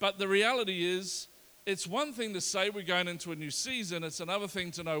But the reality is, it's one thing to say we're going into a new season, it's another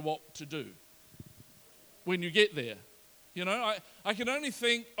thing to know what to do when you get there. You know, I can only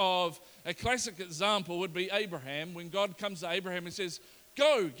think of a classic example would be Abraham. When God comes to Abraham and says,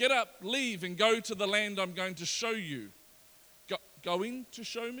 go, get up, leave, and go to the land I'm going to show you. Going to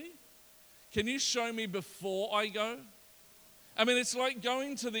show me? Can you show me before I go? I mean, it's like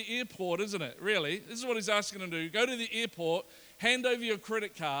going to the airport, isn't it? Really? This is what he's asking him to do. Go to the airport, hand over your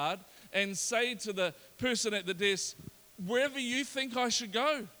credit card, and say to the person at the desk, wherever you think I should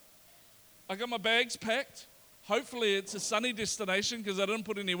go. I got my bags packed. Hopefully it's a sunny destination because I didn't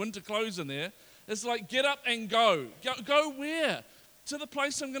put any winter clothes in there. It's like, get up and go. Go where? To the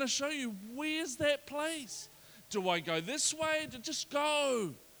place I'm going to show you. Where's that place? Do I go this way? Just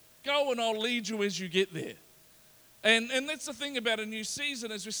go. Go and I'll lead you as you get there. And that's the thing about a new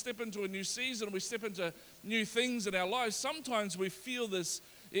season. As we step into a new season, we step into new things in our lives. Sometimes we feel this,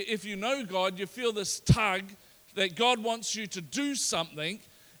 if you know God, you feel this tug that God wants you to do something.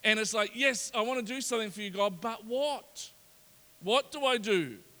 And it's like, yes, I want to do something for you, God, but what? What do I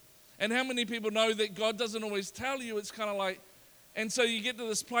do? And how many people know that God doesn't always tell you? It's kind of like, and so you get to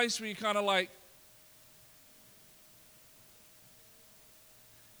this place where you kind of like,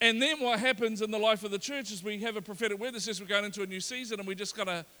 and then what happens in the life of the church is we have a prophetic word that says we're going into a new season and we just got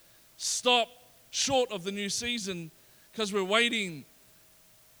to stop short of the new season because we're waiting,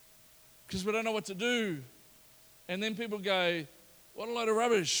 because we don't know what to do. And then people go, what a load of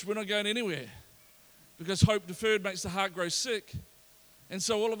rubbish, we're not going anywhere. Because hope deferred makes the heart grow sick. And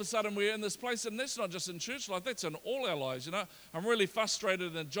so all of a sudden we're in this place, and that's not just in church life, that's in all our lives, you know. I'm really frustrated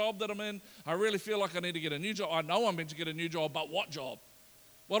in the job that I'm in. I really feel like I need to get a new job. I know I'm meant to get a new job, but what job?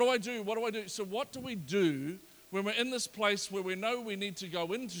 What do I do? What do I do? So what do we do when we're in this place where we know we need to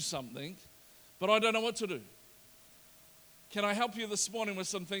go into something, but I don't know what to do? Can I help you this morning with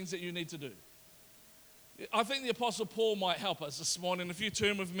some things that you need to do? I think the Apostle Paul might help us this morning. If you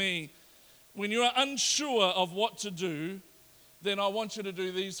turn with me, when you are unsure of what to do, then I want you to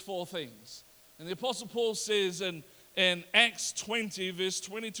do these 4 things. And the Apostle Paul says in Acts 20, verse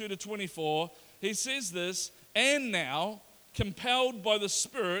 22 to 24, he says this, and now, compelled by the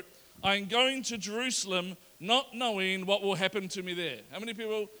Spirit, I am going to Jerusalem, not knowing what will happen to me there. How many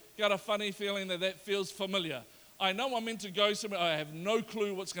people got a funny feeling that feels familiar? I know I'm meant to go somewhere. I have no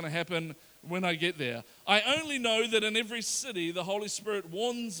clue what's going to happen when I get there. I only know that in every city, the Holy Spirit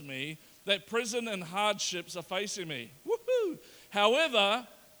warns me that prison and hardships are facing me. Woohoo! However,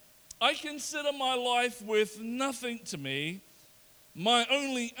 I consider my life worth nothing to me. My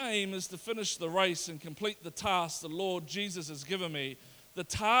only aim is to finish the race and complete the task the Lord Jesus has given me, the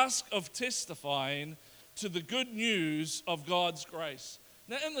task of testifying to the good news of God's grace.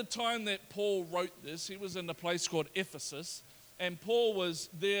 Now, in the time that Paul wrote this, he was in a place called Ephesus, and Paul was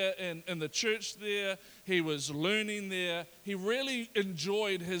there in the church there. He was learning there. He really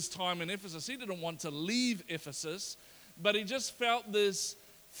enjoyed his time in Ephesus. He didn't want to leave Ephesus, but he just felt this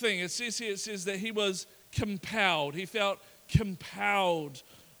thing. It says here, it says that he was compelled. He felt compelled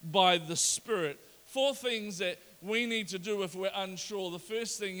by the Spirit. 4 things that we need to do if we're unsure. The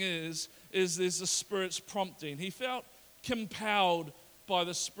first thing is there's the Spirit's prompting. He felt compelled by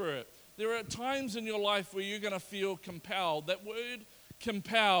the Spirit. There are times in your life where you're going to feel compelled. That word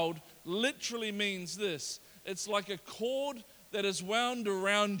compelled literally means this. It's like a cord that is wound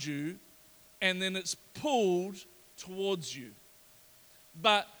around you and then it's pulled towards you.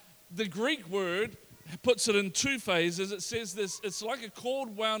 But the Greek word puts it in 2 phases. It says this, it's like a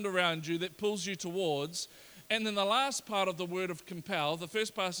cord wound around you that pulls you towards. And then the last part of the word of compel, the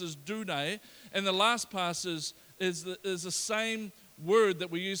first part is dune, and the last part is the same word that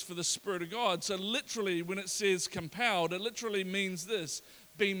we use for the Spirit of God. So literally, when it says compelled, it literally means this,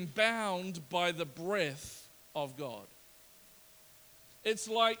 being bound by the breath of God. It's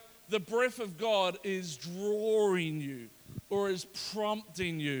like the breath of God is drawing you, or is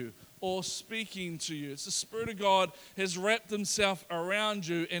prompting you, or speaking to you. It's the Spirit of God has wrapped himself around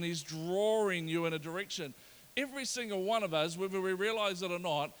you and he's drawing you in a direction. Every single one of us, whether we realize it or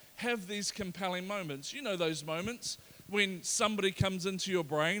not, have these compelling moments. You know those moments when somebody comes into your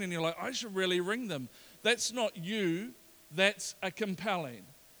brain and you're like, I should really ring them. That's not you, that's a compelling.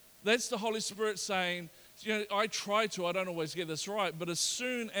 That's the Holy Spirit saying, you know, I don't always get this right, but as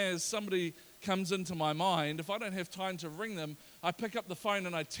soon as somebody comes into my mind, if I don't have time to ring them, I pick up the phone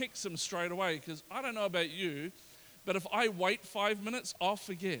and I text them straight away, because I don't know about you, but if I wait 5 minutes, I'll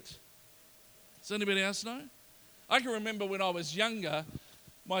forget. Does anybody else know? I can remember when I was younger,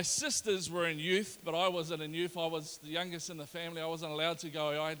 my sisters were in youth, but I wasn't in youth. I was the youngest in the family. I wasn't allowed to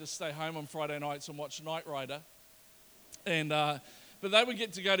go. I had to stay home on Friday nights and watch Knight Rider. And but they would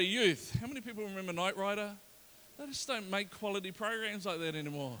get to go to youth. How many people remember Knight Rider? They just don't make quality programs like that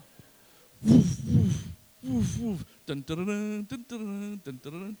anymore. Woof, woof, woof, woof. Dun, dun, dun, dun, dun, dun,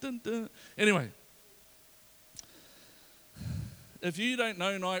 dun, dun, dun. Anyway, if you don't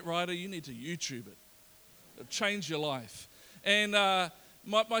know Knight Rider, you need to YouTube it. It'll change your life. And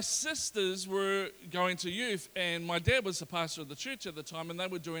my sisters were going to youth, and my dad was the pastor of the church at the time, and they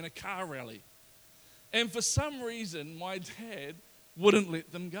were doing a car rally. And for some reason, my dad wouldn't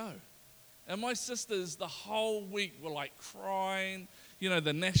let them go. And my sisters the whole week were like crying, you know,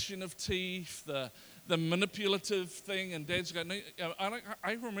 the gnashing of teeth, the manipulative thing, and Dad's going,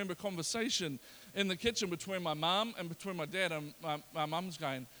 I remember a conversation in the kitchen between my mum and between my dad, and my mum's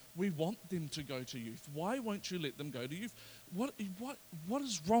going, we want them to go to youth. Why won't you let them go to youth? What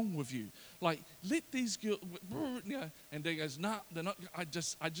is wrong with you? Like, let these girls, you know, and Dad goes, nah, they're not, I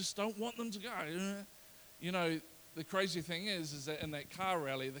just don't want them to go. You know, the crazy thing is that in that car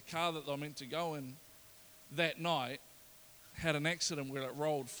rally, the car that they were meant to go in that night had an accident where it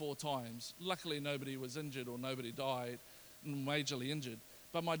rolled 4 times. Luckily, nobody was injured or nobody died, majorly injured.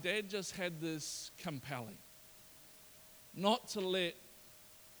 But my dad just had this compelling, not to let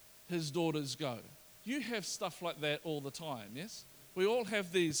his daughters go. You have stuff like that all the time, yes? We all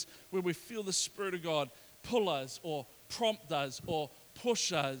have these where we feel the Spirit of God pull us or prompt us or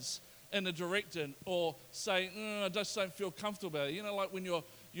push us in a direction, or say, I just don't feel comfortable about it. You know, like when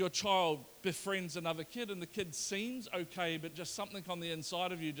your child befriends another kid and the kid seems okay, but just something on the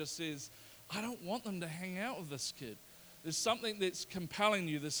inside of you just says, I don't want them to hang out with this kid. There's something that's compelling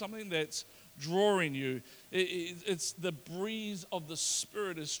you. There's something that's drawing you. It's the breeze of the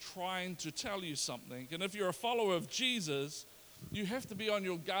Spirit is trying to tell you something. And if you're a follower of Jesus, you have to be on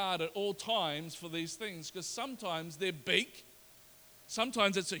your guard at all times for these things, because sometimes they're big.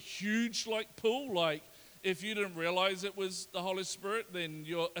 Sometimes it's a huge pull, like if you didn't realize it was the Holy Spirit, then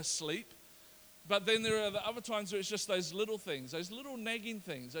you're asleep. But then there are the other times where it's just those little things, those little nagging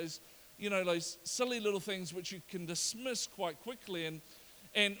things, those silly little things which you can dismiss quite quickly.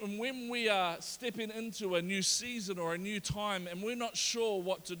 And when we are stepping into a new season or a new time and we're not sure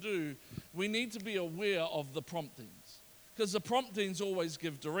what to do, we need to be aware of the promptings. Because the promptings always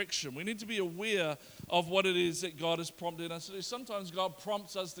give direction. We need to be aware of what it is that God is prompting us to do. Sometimes God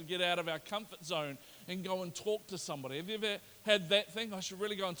prompts us to get out of our comfort zone and go and talk to somebody. Have you ever had that thing? I should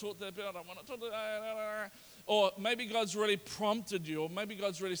really go and talk to that person. I don't want to talk to that. Or maybe God's really prompted you, or maybe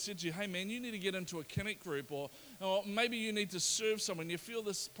God's really said to you, hey man, you need to get into a connect group, or maybe you need to serve someone. You feel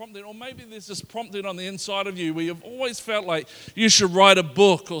this prompting, or maybe there's this prompting on the inside of you where you've always felt like you should write a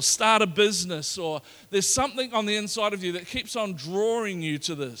book or start a business, or there's something on the inside of you that keeps on drawing you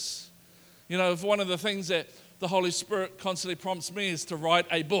to this. You know, if one of the things that the Holy Spirit constantly prompts me is to write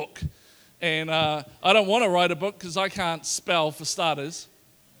a book. And I don't want to write a book because I can't spell, for starters.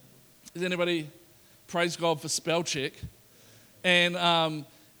 Is anybody... Praise God for spell check.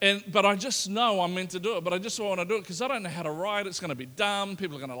 But I just know I'm meant to do it. But I just want to do it because I don't know how to write. It's going to be dumb.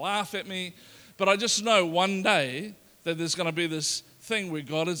 People are going to laugh at me. But I just know one day that there's going to be this thing where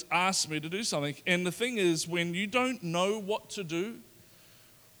God has asked me to do something. And the thing is, when you don't know what to do,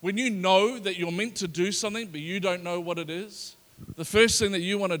 when you know that you're meant to do something but you don't know what it is, the first thing that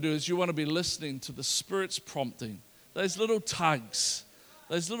you want to do is you want to be listening to the Spirit's prompting. Those little tugs.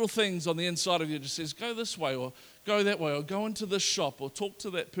 Those little things on the inside of you just says, go this way or go that way or go into this shop or talk to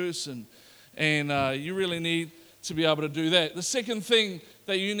that person. And you really need to be able to do that. The second thing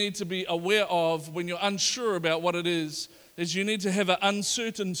that you need to be aware of when you're unsure about what it is you need to have an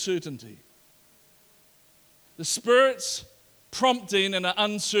uncertain certainty. The Spirit's prompting and an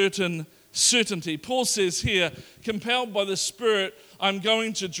uncertain certainty. Paul says here, compelled by the Spirit, I'm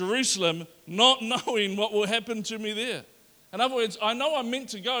going to Jerusalem, not knowing what will happen to me there. In other words, I know I'm meant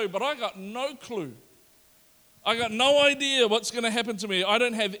to go, but I got no clue. I got no idea what's going to happen to me. I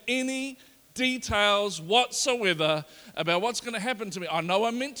don't have any details whatsoever about what's going to happen to me. I know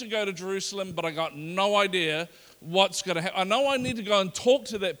I'm meant to go to Jerusalem, but I got no idea what's going to happen. I know I need to go and talk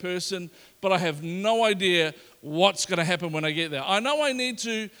to that person, but I have no idea what's going to happen when I get there. I know I need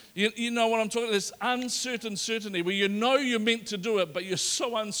to, you know what I'm talking about, this uncertain certainty where you know you're meant to do it, but you're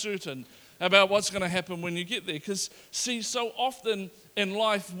so uncertain about what's going to happen when you get there. Because, see, so often in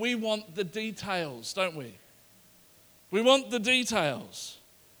life, we want the details, don't we? We want the details.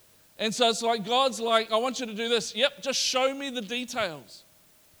 And so it's like, God's like, I want you to do this. Yep, just show me the details.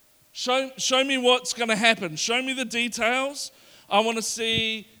 Show me what's going to happen. Show me the details. I want to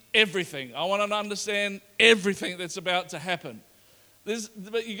see everything. I want to understand everything that's about to happen.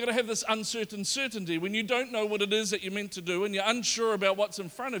 But you've got to have this uncertain certainty. When you don't know what it is that you're meant to do and you're unsure about what's in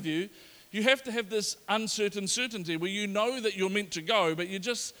front of you, You have to have this uncertain certainty where you know that you're meant to go, but you're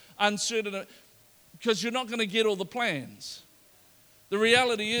just uncertain because you're not going to get all the plans. The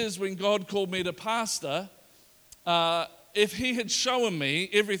reality is, when God called me to pastor, if he had shown me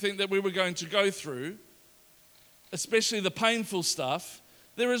everything that we were going to go through, especially the painful stuff,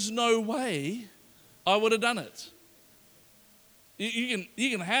 there is no way I would have done it. You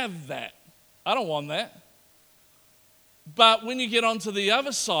can have that. I don't want that. But when you get onto the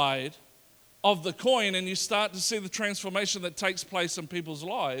other side of the coin and you start to see the transformation that takes place in people's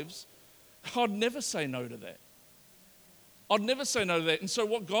lives, I'd never say no to that. I'd never say no to that. And so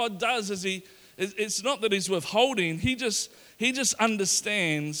what God does is it's not that he's withholding, he just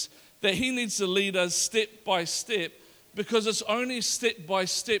understands that he needs to lead us step by step, because it's only step by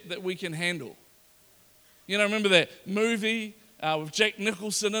step that we can handle. You know, remember that movie with Jack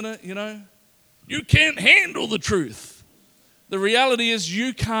Nicholson in it, you know? You can't handle the truth. The reality is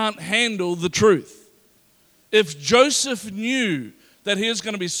you can't handle the truth. If Joseph knew that he was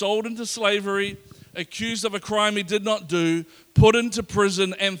going to be sold into slavery, accused of a crime he did not do, put into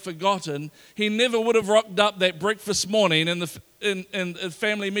prison and forgotten, he never would have rocked up that breakfast morning in a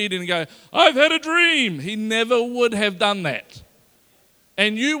family meeting and go, I've had a dream. He never would have done that.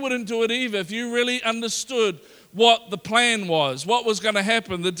 And you wouldn't do it either if you really understood what the plan was, what was going to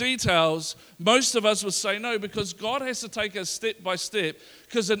happen, the details. Most of us would say no, because God has to take us step by step,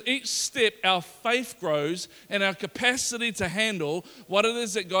 because in each step our faith grows and our capacity to handle what it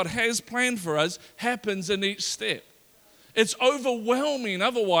is that God has planned for us happens in each step. It's overwhelming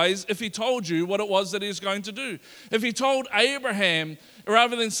otherwise if he told you what it was that he was going to do. If he told Abraham,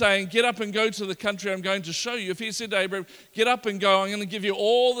 rather than saying, get up and go to the country I'm going to show you, if he said to Abraham, get up and go, I'm going to give you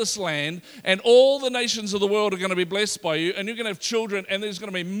all this land, and all the nations of the world are going to be blessed by you, and you're going to have children, and there's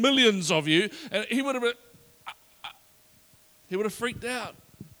going to be millions of you, and he would have freaked out.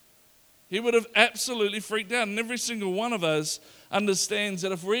 He would have absolutely freaked out. And every single one of us understands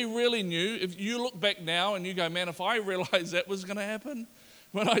that if we really knew, if you look back now and you go, man, if I realized that was going to happen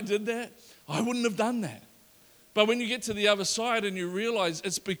when I did that, I wouldn't have done that. But when you get to the other side and you realize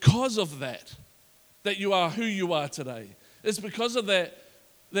it's because of that you are who you are today. It's because of that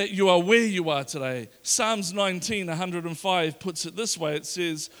you are where you are today. Psalms 19, 105 puts it this way. It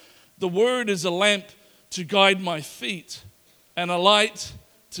says, the word is a lamp to guide my feet and a light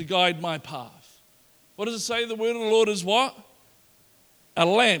to guide my path. What does it say? The word of the Lord is what? A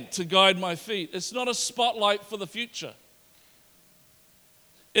lamp to guide my feet. It's not a spotlight for the future.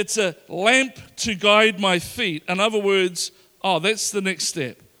 It's a lamp to guide my feet. In other words, oh, that's the next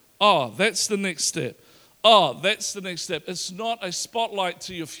step. Oh, that's the next step. Oh, that's the next step. It's not a spotlight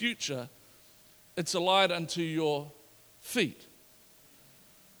to your future. It's a light unto your feet.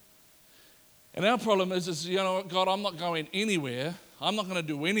 And our problem is, you know what, God, I'm not going anywhere. I'm not going to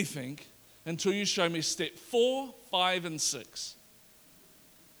do anything until you show me step 4, 5, and 6.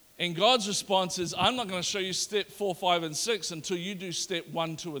 And God's response is, I'm not going to show you step 4, 5, and 6 until you do step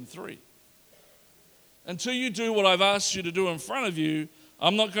 1, 2, and 3. Until you do what I've asked you to do in front of you,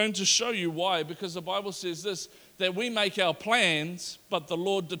 I'm not going to show you. Why? Because the Bible says this, that we make our plans, but the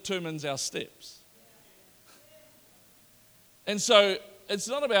Lord determines our steps. And so it's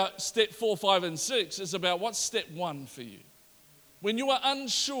not about step 4, 5, and 6. It's about what's step 1 for you. When you are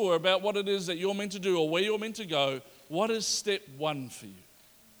unsure about what it is that you're meant to do or where you're meant to go, what is step 1 for you?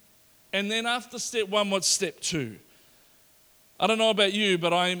 And then after step 1, what's step 2? I don't know about you,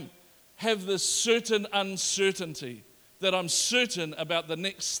 but I have this certain uncertainty that I'm certain about the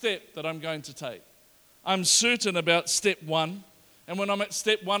next step that I'm going to take. I'm certain about step 1. And when I'm at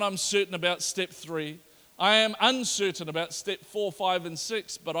step 1, I'm certain about step 3. I am uncertain about step 4, 5, and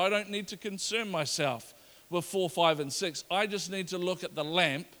 6, but I don't need to concern myself with 4, 5, and 6. I just need to look at the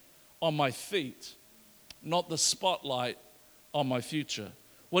lamp on my feet, not the spotlight on my future.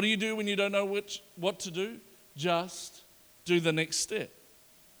 What do you do when you don't know what to do? Just do the next step.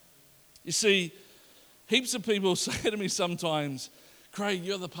 You see, heaps of people say to me sometimes, Craig,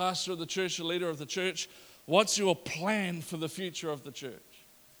 you're the pastor of the church, the leader of the church. What's your plan for the future of the church?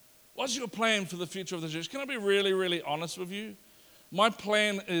 What's your plan for the future of the church? Can I be really, really honest with you? My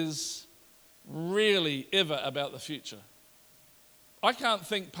plan is really ever about the future. I can't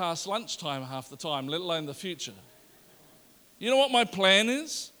think past lunchtime half the time, let alone the future. You know what my plan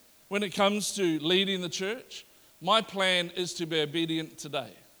is when it comes to leading the church? My plan is to be obedient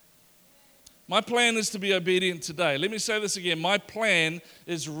today. My plan is to be obedient today. Let me say this again. My plan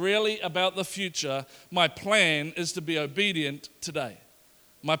is really about the future. My plan is to be obedient today.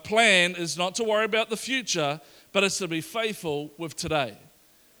 My plan is not to worry about the future, but it's to be faithful with today.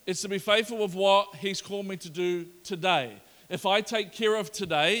 It's to be faithful with what He's called me to do today. If I take care of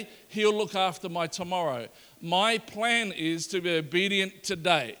today, He'll look after my tomorrow. My plan is to be obedient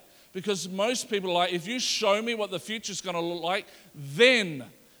today. Because most people are like, if you show me what the future's going to look like, then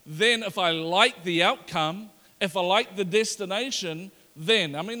if I like the outcome, if I like the destination,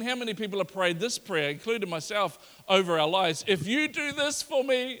 then. I mean, how many people have prayed this prayer, including myself, over our lives? If you do this for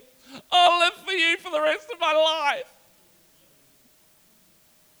me, I'll live for you for the rest of my life.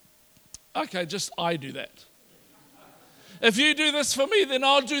 Okay, just I do that. If you do this for me, then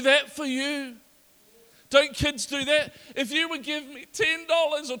I'll do that for you. Don't kids do that? If you would give me $10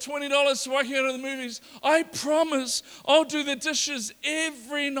 or $20 so I can go to the movies, I promise I'll do the dishes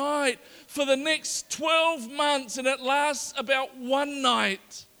every night for the next 12 months, and it lasts about one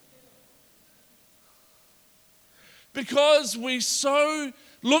night. Because we so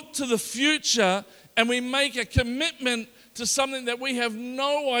look to the future and we make a commitment to something that we have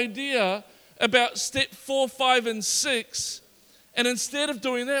no idea about step 4, 5, and 6. And instead of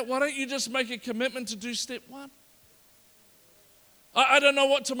doing that, why don't you just make a commitment to do step 1? I don't know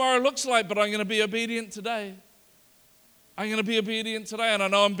what tomorrow looks like, but I'm going to be obedient today. I'm going to be obedient today, and I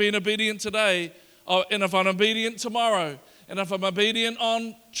know I'm being obedient today. And if I'm obedient tomorrow, and if I'm obedient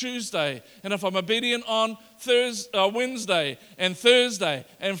on Tuesday, and if I'm obedient on Wednesday, and Thursday,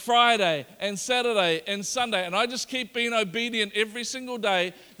 and Friday, and Saturday, and Sunday, and I just keep being obedient every single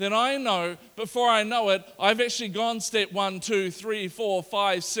day, then I know, before I know it, I've actually gone step 1, 2, 3, 4,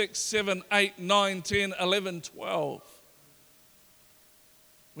 5, 6, 7, 8, 9, 10, 11, 12.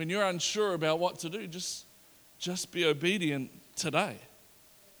 When you're unsure about what to do, just be obedient today.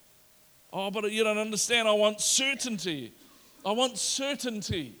 Oh, but you don't understand. I want certainty. I want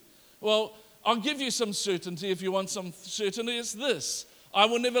certainty. Well, I'll give you some certainty if you want some certainty. It's this: I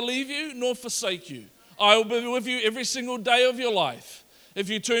will never leave you nor forsake you. I will be with you every single day of your life. If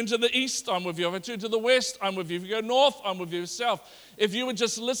you turn to the east, I'm with you. If I turn to the west, I'm with you. If you go north, I'm with you. South. If you would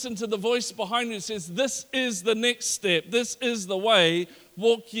just listen to the voice behind you that says, this is the next step. This is the way.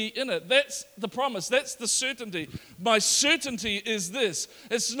 Walk ye in it. That's the promise. That's the certainty. My certainty is this.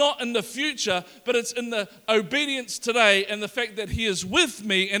 It's not in the future, but it's in the obedience today and the fact that He is with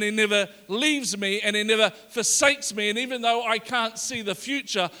me and He never leaves me and He never forsakes me. And even though I can't see the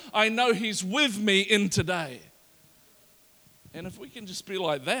future, I know He's with me in today. And if we can just be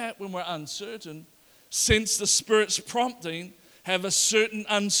like that when we're uncertain, sense the Spirit's prompting, have a certain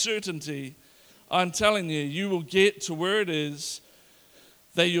uncertainty, I'm telling you, you will get to where it is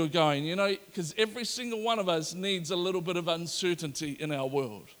that you're going. You know, because every single one of us needs a little bit of uncertainty in our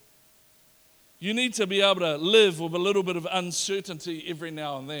world. You need to be able to live with a little bit of uncertainty every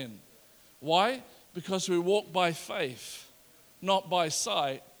now and then. Why? Because we walk by faith, not by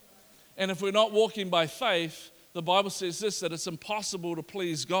sight. And if we're not walking by faith, the Bible says this, that it's impossible to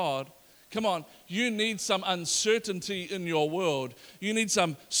please God. Come on, you need some uncertainty in your world. You need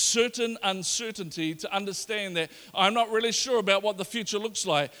some certain uncertainty to understand that I'm not really sure about what the future looks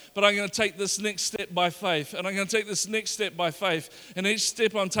like, but I'm going to take this next step by faith, and I'm going to take this next step by faith. And each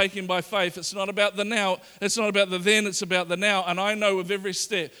step I'm taking by faith, it's not about the now, it's not about the then, it's about the now. And I know with every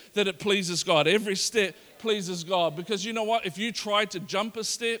step that it pleases God. Every step pleases God. Because you know what? If you try to jump a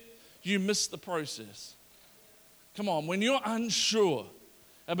step, you miss the process. Come on, when you're unsure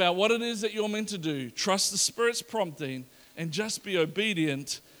about what it is that you're meant to do, trust the Spirit's prompting and just be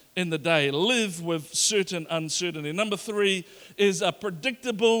obedient in the day. Live with certain uncertainty. Number 3 is a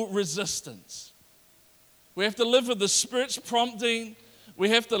predictable resistance. We have to live with the Spirit's prompting. We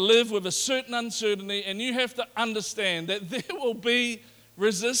have to live with a certain uncertainty, and you have to understand that there will be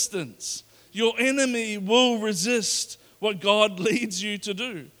resistance. Your enemy will resist what God leads you to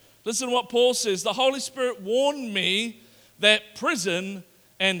do. Listen to what Paul says. The Holy Spirit warned me that prison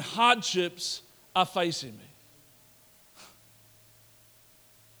and hardships are facing me.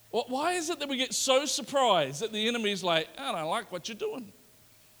 Well, why is it that we get so surprised that the enemy's like, I don't like what you're doing?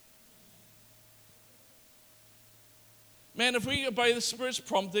 Man, if we obey the Spirit's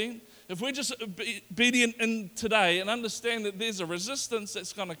prompting, if we're just obedient in today and understand that there's a resistance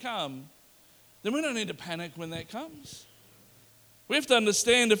that's going to come, then we don't need to panic when that comes. We have to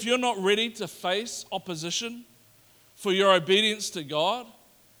understand if you're not ready to face opposition for your obedience to God,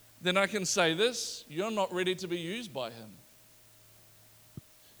 then I can say this, you're not ready to be used by Him.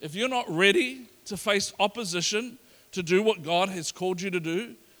 If you're not ready to face opposition to do what God has called you to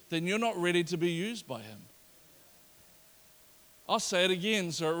do, then you're not ready to be used by Him. I'll say it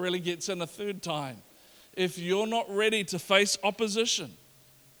again so it really gets in a third time. If you're not ready to face opposition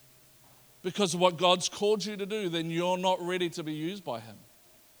because of what God's called you to do, then you're not ready to be used by Him.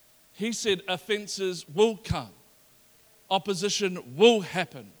 He said offenses will come. Opposition will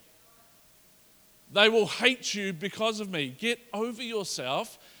happen. They will hate you because of me. Get over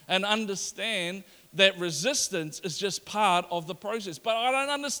yourself and understand that resistance is just part of the process. But I don't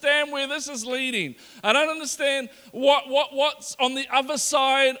understand where this is leading. I don't understand what's on the other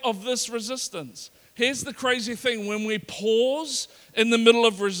side of this resistance. Here's the crazy thing. When we pause in the middle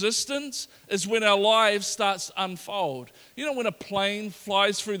of resistance is when our lives starts to unfold. You know, when a plane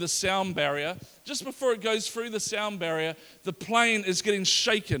flies through the sound barrier, just before it goes through the sound barrier, the plane is getting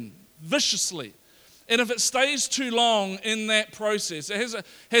shaken viciously. And if it stays too long in that process, it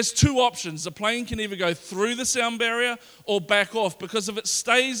has two options. The plane can either go through the sound barrier or back off, because if it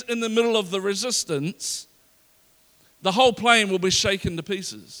stays in the middle of the resistance, the whole plane will be shaken to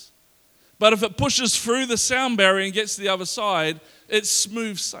pieces. But if it pushes through the sound barrier and gets to the other side, it's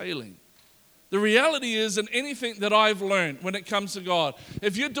smooth sailing. The reality is, in anything that I've learned when it comes to God,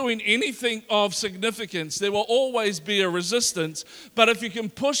 if you're doing anything of significance, there will always be a resistance. But if you can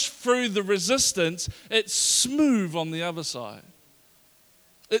push through the resistance, it's smooth on the other side.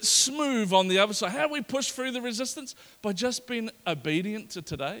 It's smooth on the other side. How do we push through the resistance? By just being obedient to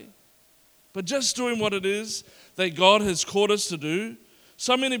today. By just doing what it is that God has called us to do.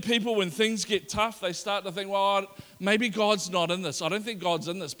 So many people, when things get tough, they start to think, well, maybe God's not in this. I don't think God's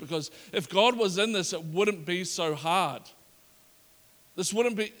in this, because if God was in this, it wouldn't be so hard. It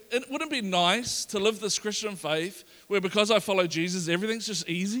wouldn't be nice to live this Christian faith where, because I follow Jesus, everything's just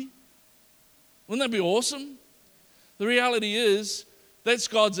easy. Wouldn't that be awesome? The reality is, that's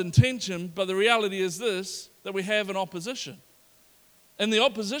God's intention, but the reality is this, that we have an opposition. And the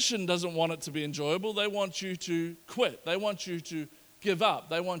opposition doesn't want it to be enjoyable. They want you to quit. They want you to give up.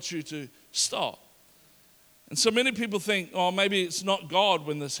 They want you to stop. And so many people think, oh, maybe it's not God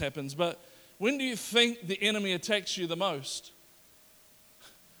when this happens. But when do you think the enemy attacks you the most?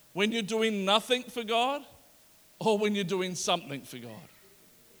 When you're doing nothing for God, or when you're doing something for God?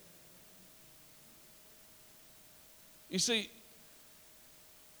 You see,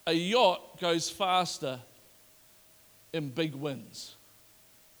 a yacht goes faster in big winds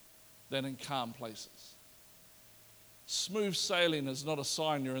than in calm places. Smooth sailing is not a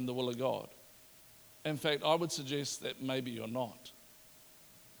sign you're in the will of God. In fact, I would suggest that maybe you're not.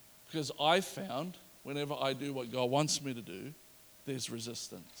 Because I found whenever I do what God wants me to do, there's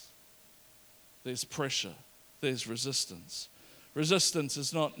resistance. There's pressure. There's resistance. Resistance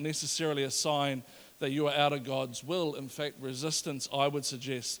is not necessarily a sign that you are out of God's will. In fact, resistance, I would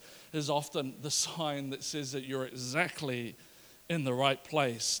suggest, is often the sign that says that you're exactly in the right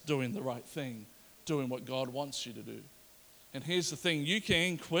place, doing the right thing, doing what God wants you to do. And here's the thing, you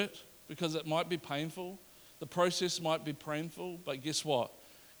can quit because it might be painful. The process might be painful, but guess what?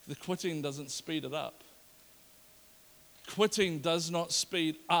 The quitting doesn't speed it up. Quitting does not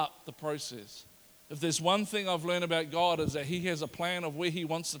speed up the process. If there's one thing I've learned about God, is that He has a plan of where He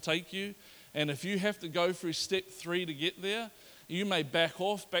wants to take you. And if you have to go through step 3 to get there, you may back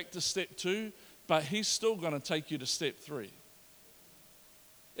off, back to step 2, but He's still going to take you to step 3.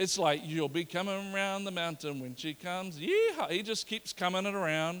 It's like you'll be coming around the mountain when she comes. Yeah, He just keeps coming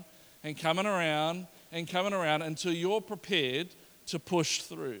around and coming around and coming around until you're prepared to push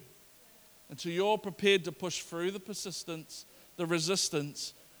through. Until you're prepared to push through the persistence, the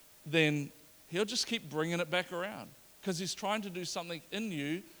resistance, then He'll just keep bringing it back around. Because He's trying to do something in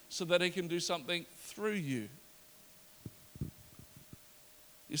you so that He can do something through you.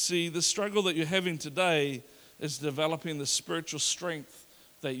 You see, the struggle that you're having today is developing the spiritual strength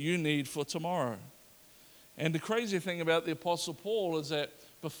that you need for tomorrow. And the crazy thing about the Apostle Paul is that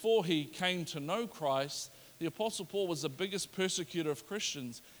before he came to know Christ, the Apostle Paul was the biggest persecutor of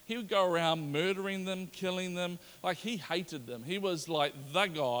Christians. He would go around murdering them, killing them. Like, he hated them. He was like the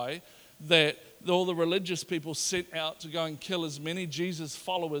guy that all the religious people sent out to go and kill as many Jesus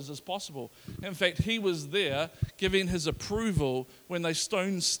followers as possible. In fact, he was there giving his approval when they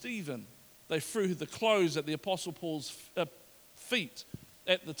stoned Stephen. They threw the clothes at the Apostle Paul's feet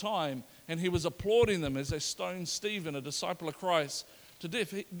at the time, and he was applauding them as they stoned Stephen, a disciple of Christ, to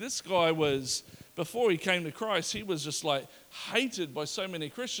death. This guy was, before he came to Christ, he was just like hated by so many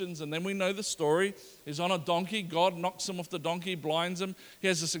Christians. And then we know the story. He's on a donkey. God knocks him off the donkey, blinds him. He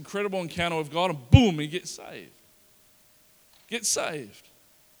has this incredible encounter with God, and boom, he gets saved. Gets saved.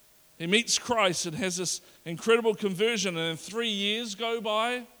 He meets Christ and has this incredible conversion. And then 3 years go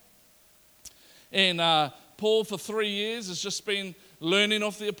by, and Paul for 3 years has just been learning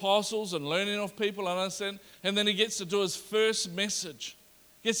off the apostles and learning off people, and understand. And then he gets to do his first message,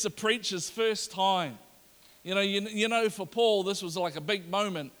 gets to preach his first time. You know, for Paul, this was like a big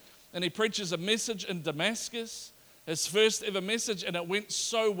moment. And he preaches a message in Damascus, his first ever message, and it went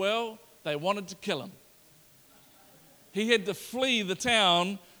so well, they wanted to kill him. He had to flee the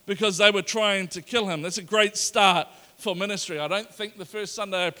town because they were trying to kill him. That's a great start for ministry. I don't think the first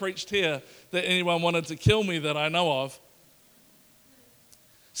Sunday I preached here that anyone wanted to kill me that I know of.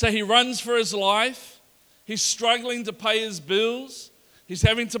 So he runs for his life. He's struggling to pay his bills. He's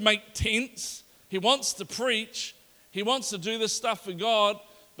having to make tents. He wants to preach. He wants to do this stuff for God,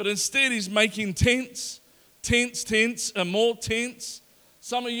 but instead he's making tents, and more tents.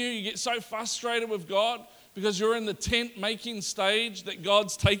 Some of you get so frustrated with God because you're in the tent making stage that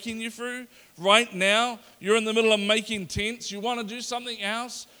God's taking you through. Right now, you're in the middle of making tents. You want to do something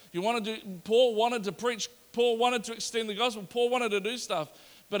else. Paul wanted to preach. Paul wanted to extend the gospel. Paul wanted to do stuff.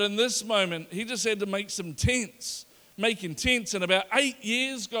 But in this moment, he just had to make some tents, making tents. And about 8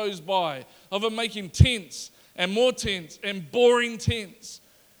 years goes by of him making tents and more tents and boring tents.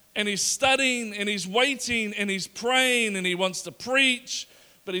 And he's studying and he's waiting and he's praying and he wants to preach.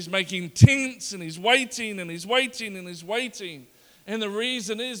 But he's making tents and he's waiting and he's waiting and he's waiting. And the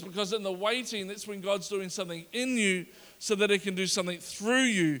reason is because in the waiting, that's when God's doing something in you so that he can do something through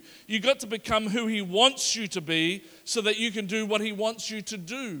you. You got to become who he wants you to be so that you can do what he wants you to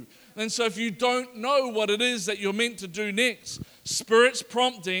do. And so if you don't know what it is that you're meant to do next, Spirit's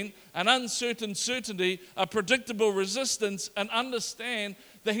prompting, an uncertain certainty, a predictable resistance, and understand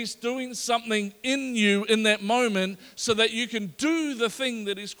that he's doing something in you in that moment so that you can do the thing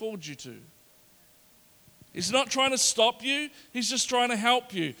that he's called you to. He's not trying to stop you. He's just trying to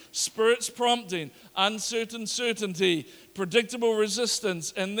help you. Spirit's prompting, uncertain certainty, predictable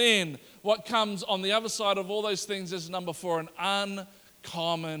resistance, and then what comes on the other side of all those things is number 4, an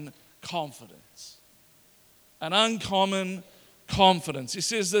uncommon confidence. An uncommon confidence. He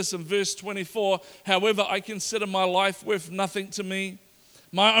says this in verse 24, however, I consider my life worth nothing to me.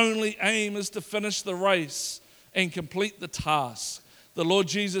 My only aim is to finish the race and complete the task. The Lord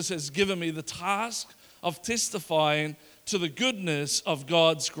Jesus has given me the task of testifying to the goodness of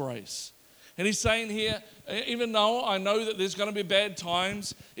God's grace. And he's saying here, even though I know that there's going to be bad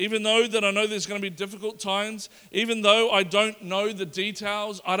times, even though that I know there's going to be difficult times, even though I don't know the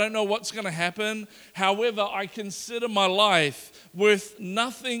details, I don't know what's going to happen, however, I consider my life worth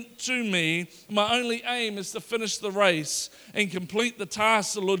nothing to me. My only aim is to finish the race and complete the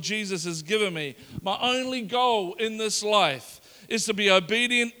task the Lord Jesus has given me. My only goal in this life is to be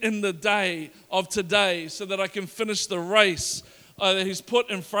obedient in the day of today so that I can finish the race that he's put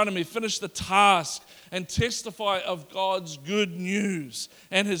in front of me, finish the task and testify of God's good news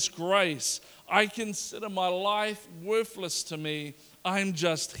and his grace. I consider my life worthless to me. I'm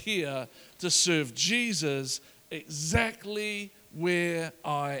just here to serve Jesus exactly where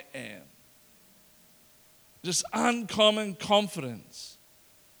I am. Just uncommon confidence.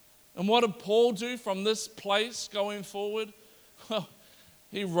 And what did Paul do from this place going forward? Well,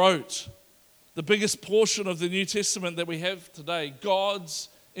 he wrote the biggest portion of the New Testament that we have today, God's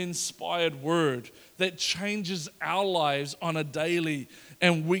inspired word that changes our lives on a daily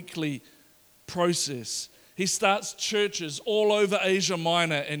and weekly process. He starts churches all over Asia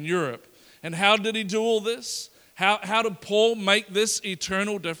Minor and Europe. And how did he do all this? How did Paul make this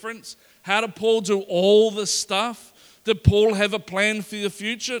eternal difference? How did Paul do all this stuff? Did Paul have a plan for the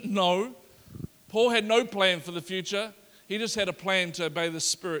future? No. Paul had no plan for the future. He just had a plan to obey the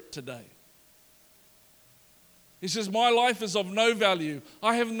Spirit today. He says, my life is of no value.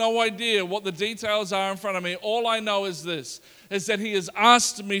 I have no idea what the details are in front of me. All I know is this, is that he has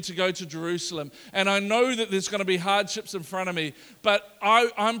asked me to go to Jerusalem. And I know that there's going to be hardships in front of me. But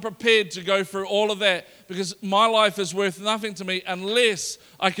I'm prepared to go through all of that because my life is worth nothing to me unless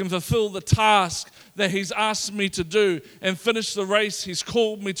I can fulfill the task that he's asked me to do and finish the race he's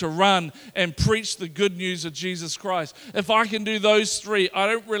called me to run and preach the good news of Jesus Christ. If I can do those 3, I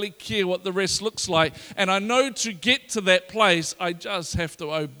don't really care what the rest looks like. And I know to get to that place, I just have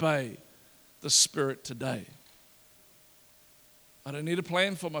to obey the Spirit today. I don't need a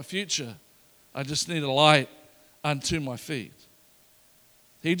plan for my future. I just need a light unto my feet.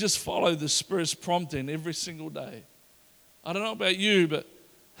 He just followed the Spirit's prompting every single day. I don't know about you, but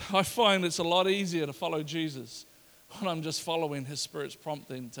I find it's a lot easier to follow Jesus when I'm just following his Spirit's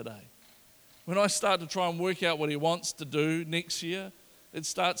prompting today. When I start to try and work out what he wants to do next year, it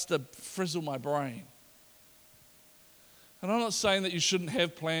starts to frizzle my brain. And I'm not saying that you shouldn't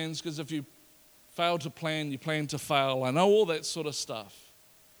have plans, because if you fail to plan, you plan to fail. I know all that sort of stuff.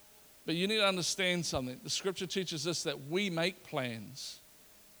 But you need to understand something. The scripture teaches us that we make plans,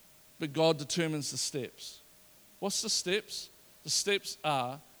 but God determines the steps. What's the steps? The steps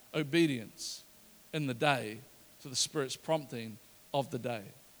are obedience in the day to the Spirit's prompting of the day.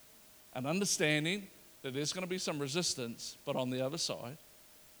 And understanding that there's going to be some resistance, but on the other side,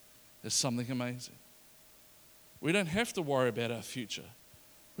 there's something amazing. We don't have to worry about our future.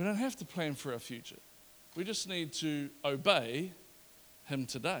 We We don't have to plan for our future. We just need to obey him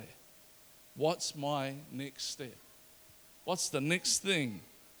today. What's my next step? What's the next thing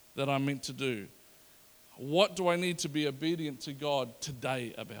that I'm meant to do? What do I need to be obedient to God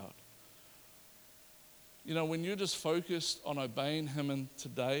today about? You know, when you're just focused on obeying him in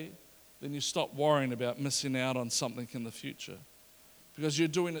today, then you stop worrying about missing out on something in the future. Because you're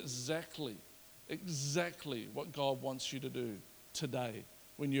doing exactly what God wants you to do today,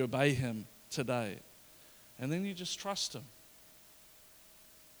 when you obey him today. And then you just trust him.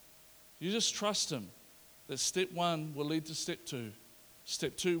 You just trust him that step 1 will lead to step 2.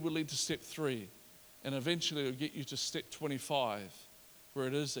 Step 2 will lead to step 3. And eventually it'll get you to step 25, where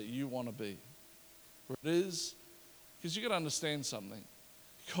it is that you want to be. Where it is, because you've got to understand something.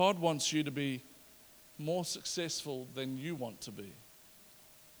 God wants you to be more successful than you want to be.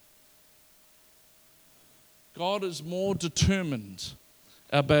 God is more determined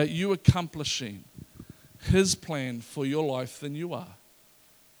about you accomplishing his plan for your life than you are.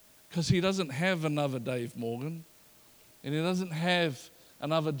 Because he doesn't have another Dave Morgan, and he doesn't have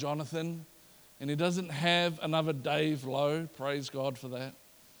another Jonathan, and he doesn't have another Dave Lowe. Praise God for that.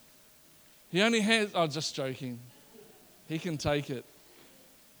 He only has, just joking. He can take it.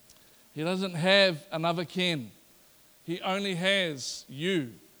 He doesn't have another Ken. He only has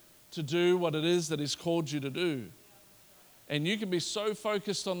you to do what it is that he's called you to do. And you can be so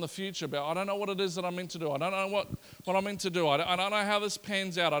focused on the future about, I don't know what it is that I'm meant to do. I don't know what I'm meant to do. I don't know how this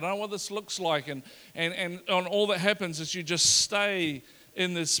pans out. I don't know what this looks like. And on all that happens is you just stay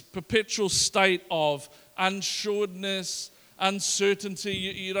in this perpetual state of unsureness, uncertainty.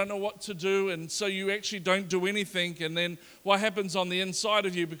 You don't know what to do, and so you actually don't do anything. And then what happens on the inside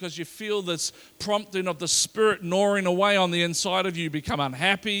of you, because you feel this prompting of the Spirit gnawing away on the inside of you, you become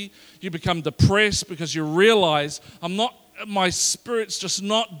unhappy, you become depressed, because you realize my spirit's just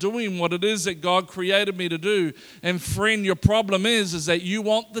not doing what it is that God created me to do. And friend, your problem is that you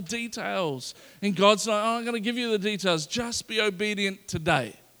want the details. And God's not, I'm going to give you the details. Just be obedient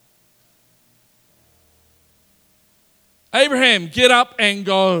today. Abraham, get up and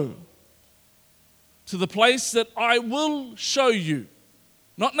go to the place that I will show you.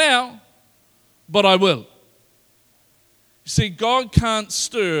 Not now, but I will. You see, God can't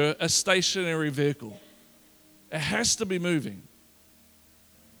stir a stationary vehicle. It has to be moving.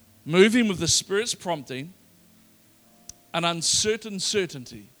 Moving with the Spirit's prompting, an uncertain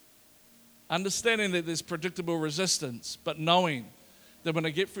certainty, understanding that there's predictable resistance, but knowing that when I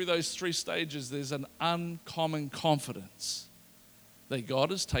get through those 3 stages, there's an uncommon confidence that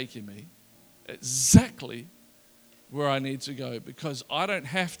God is taking me exactly where I need to go, because I don't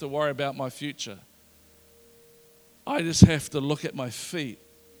have to worry about my future. I just have to look at my feet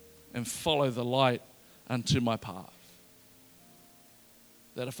and follow the light unto my path.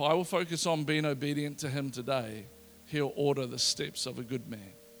 That if I will focus on being obedient to him today, he'll order the steps of a good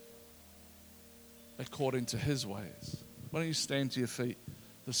man according to his ways. Why don't you stand to your feet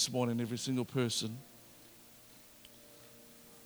this morning, every single person?